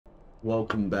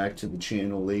Welcome back to the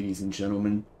channel, ladies and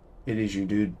gentlemen. It is your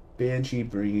dude Banshee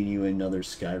bringing you another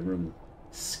Skyrim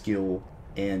skill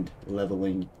and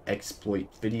leveling exploit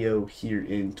video here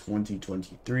in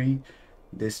 2023.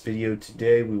 This video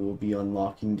today we will be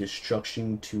unlocking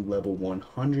destruction to level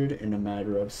 100 in a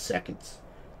matter of seconds.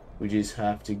 We just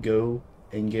have to go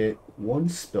and get one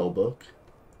spellbook,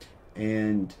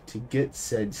 and to get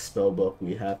said spellbook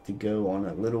we have to go on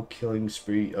a little killing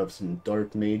spree of some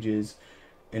dark mages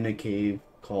in a cave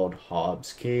called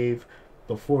Hobbs Cave.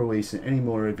 Before wasting any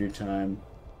more of your time,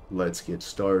 let's get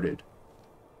started.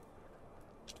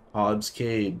 Hobbs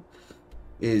Cave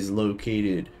is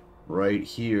located right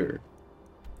here.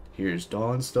 Here's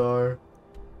Dawnstar,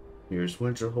 here's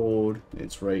Winterhold,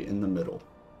 it's right in the middle.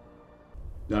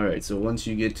 Alright, so once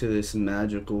you get to this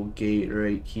magical gate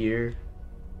right here,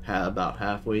 about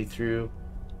halfway through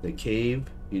the cave,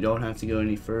 you don't have to go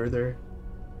any further.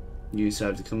 You just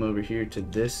have to come over here to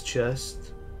this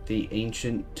chest, the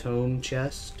ancient tome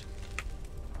chest.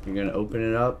 You're going to open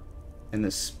it up, and the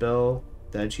spell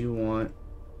that you want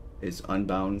is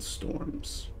Unbound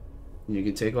Storms. You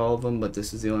can take all of them, but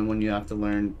this is the only one you have to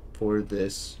learn for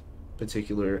this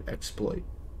particular exploit.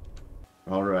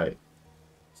 Alright,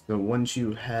 so once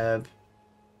you have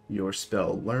your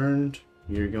spell learned,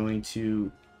 you're going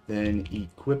to then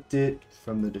equip it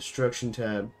from the destruction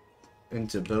tab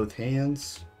into both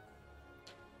hands.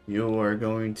 You are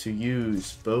going to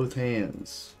use both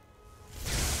hands.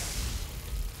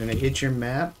 You're going to hit your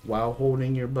map while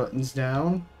holding your buttons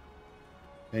down,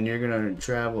 and you're going to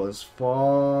travel as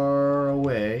far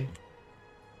away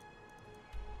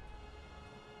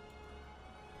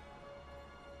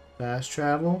fast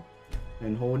travel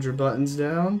and hold your buttons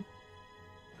down.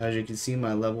 As you can see,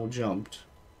 my level jumped.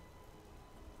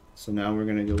 So now we're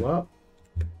going to go up.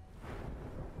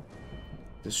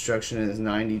 Destruction is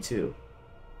 92.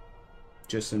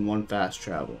 Just in one fast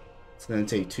travel. It's going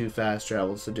to take 2 fast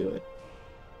travels to do it.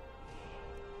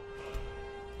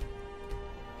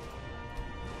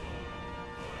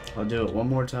 I'll do it one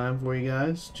more time for you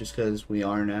guys, just because we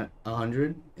aren't at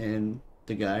 100 and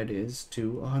the guide is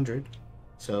to 100.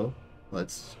 So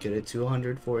let's get it to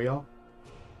 100 for y'all.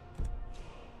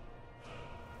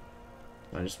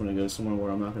 I just want to go somewhere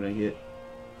where I'm not going to get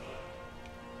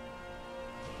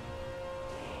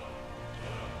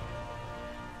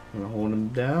I'm gonna hold them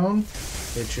down,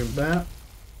 hit your map,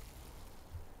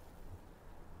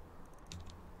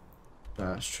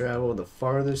 fast travel the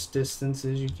farthest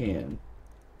distances you can.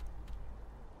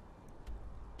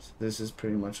 So this is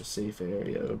pretty much a safe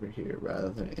area over here rather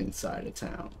than inside of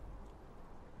town.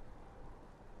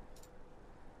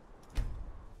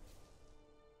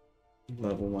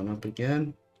 Level 1 up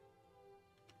again.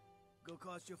 Go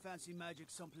cast your fancy magic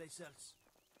someplace else.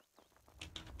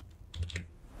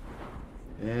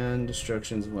 And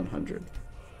destruction's 100.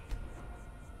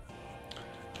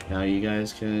 Now you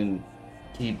guys can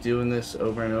keep doing this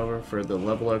over and over for the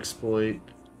level exploit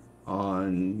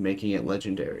on making it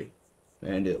legendary,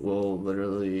 and it will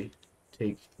literally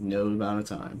take no amount of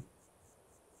time.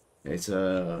 It's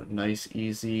a nice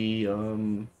easy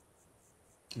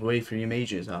way for you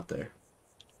mages out there.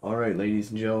 Alright, ladies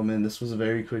and gentlemen, this was a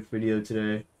very quick video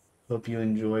today. Hope you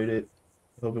enjoyed it.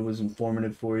 Hope it was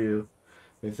informative for you.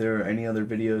 If there are any other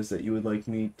videos that you would like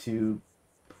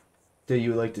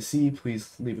to see,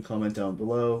 please leave a comment down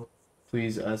below.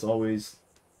 Please, as always,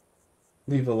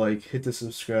 leave a like, hit the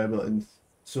subscribe button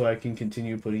so I can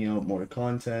continue putting out more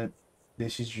content.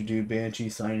 This is your dude Banshee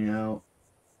signing out.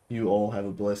 You all have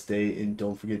a blessed day, and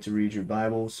don't forget to read your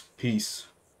Bibles. Peace.